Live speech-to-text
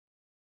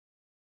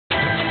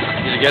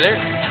get it?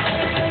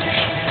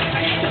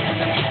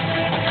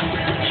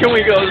 Can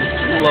we go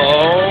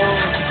slow?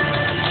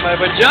 My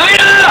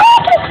vagina!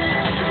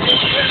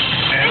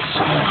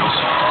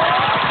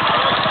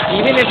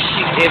 Even if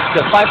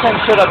the 5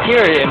 times showed up here,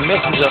 it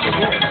misses over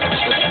here.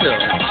 But still.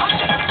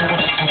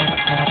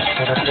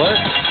 What?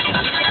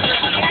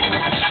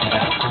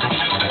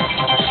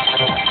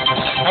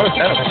 How is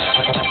that okay?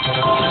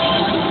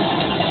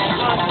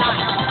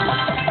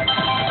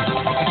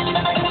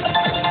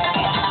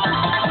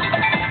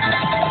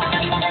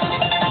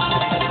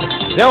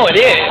 No, it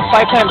is.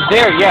 5 times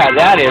there, yeah,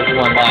 that is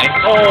one line.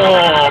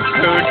 Oh,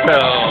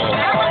 Puto.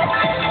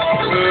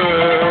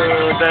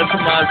 Ooh, that's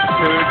my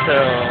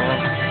Puto.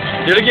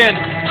 Do it again.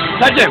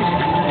 Touch him.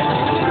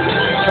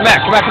 Come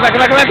back, come back, come back, come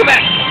back, come back, come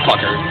back.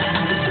 Fucker.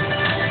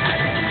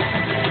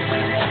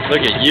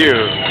 Look at you,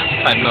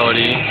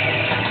 Cannery.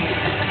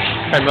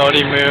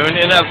 Cannery Moon.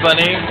 Isn't that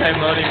funny?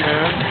 Cannery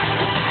Moon.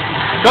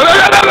 Go, go,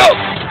 go, go, go!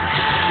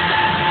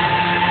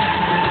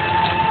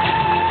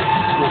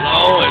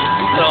 Blowing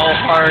so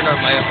hard on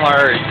my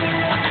heart.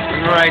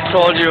 Remember I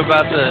told you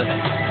about the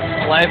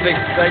life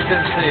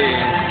expectancy.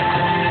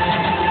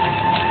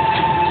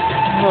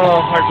 Oh,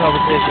 heart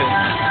palpitation.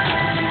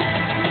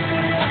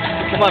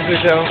 Come on,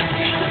 Puto.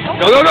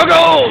 Go, go, go,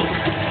 go!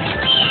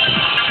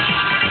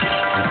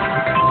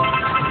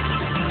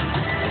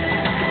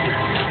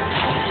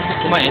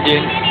 Come on,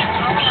 Indian.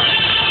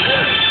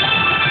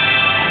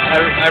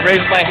 I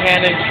raised my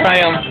hand in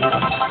triumph.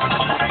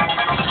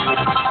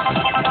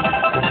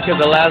 Because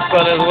the last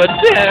one is what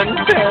Dan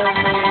tell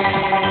me.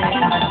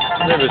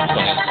 That was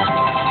fun.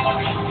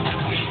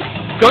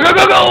 Go, go,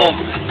 go, go!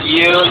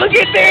 You, look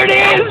at, there it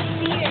is!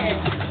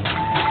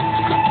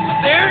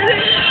 There it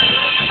is!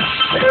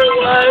 There it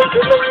was,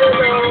 in the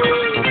middle!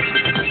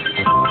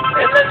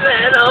 In the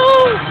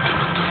middle!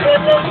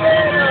 In the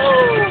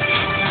middle!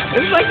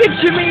 It's like a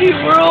Jimmy Eat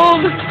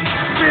World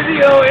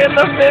video in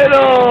the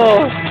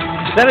middle!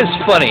 That is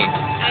funny.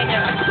 I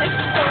know.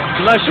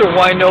 I'm not sure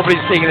why nobody's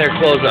taking their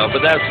clothes off,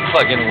 but that's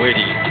fucking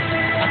witty.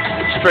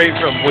 Straight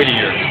from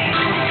Whittier.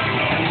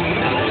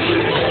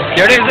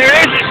 There it is, there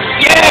it is!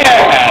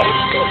 Yeah!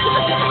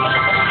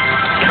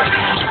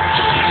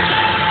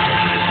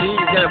 See,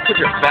 you gotta put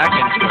your back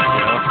into it,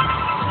 you know?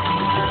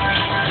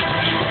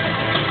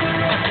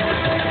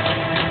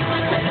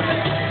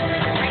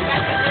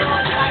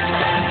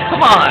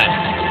 Come on!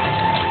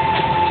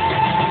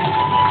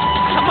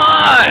 Come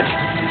on!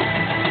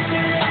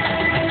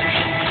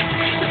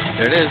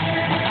 There it is.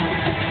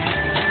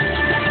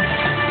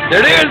 There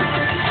it is!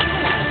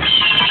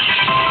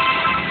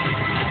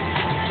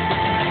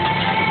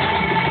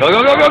 Go, go,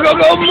 go, go, go,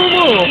 go, move,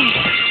 move!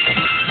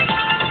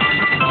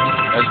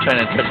 I was trying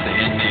to touch the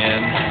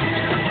Indian.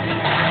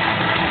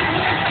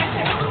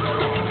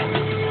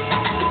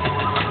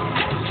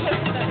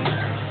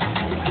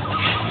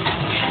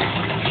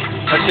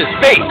 Touch his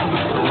face!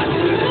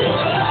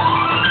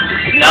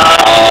 No!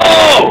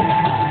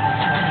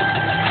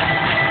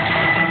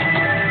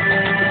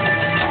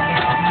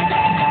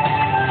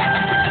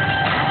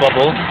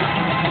 Bubble.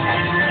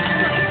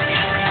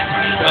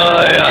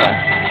 Oh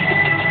yeah.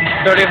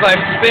 35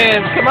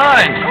 spins, come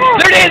on!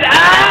 There it is!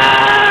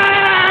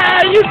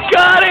 Ah! You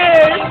got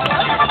it!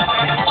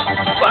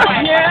 Fuck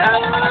yeah!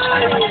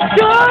 You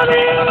got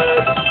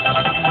it!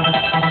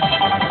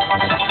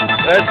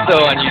 That's so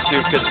on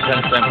YouTube because it's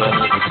 10%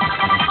 bonus.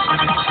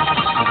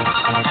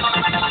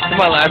 Come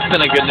on, last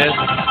spin of goodness.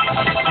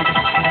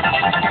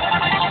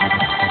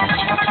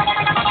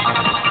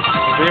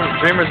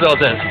 Dream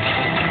result is.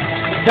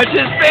 Touch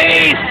his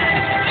face!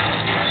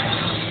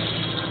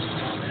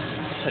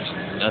 Touch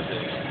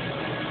nothing.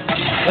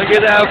 Look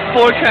at that,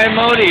 4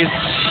 coyotes.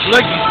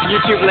 Look,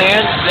 YouTube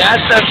land,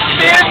 that's a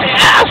 5th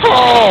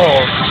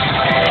apple!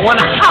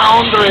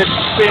 100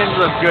 spins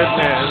of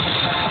goodness.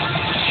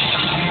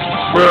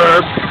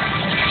 Burp.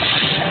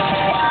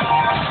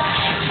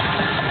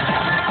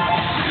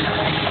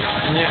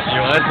 Yeah,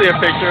 you want to see a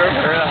picture of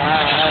her?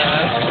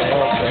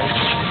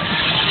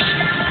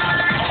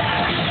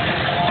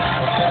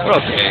 We're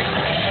okay.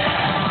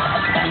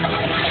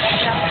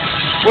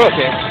 We're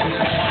okay.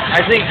 I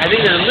think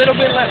there's a little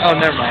bit left. Oh,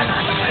 never mind.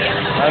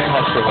 I'm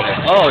not sure what it is.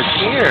 Oh, it's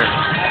here.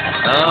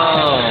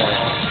 Oh.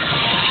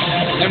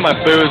 I knew my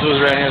booze was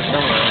right here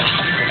somewhere.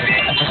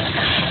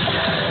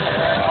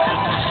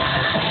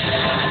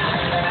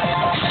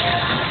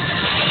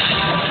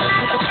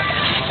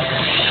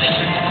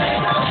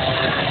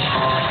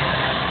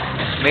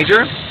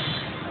 Major?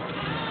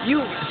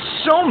 You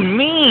so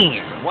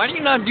mean. Why do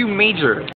you not do major?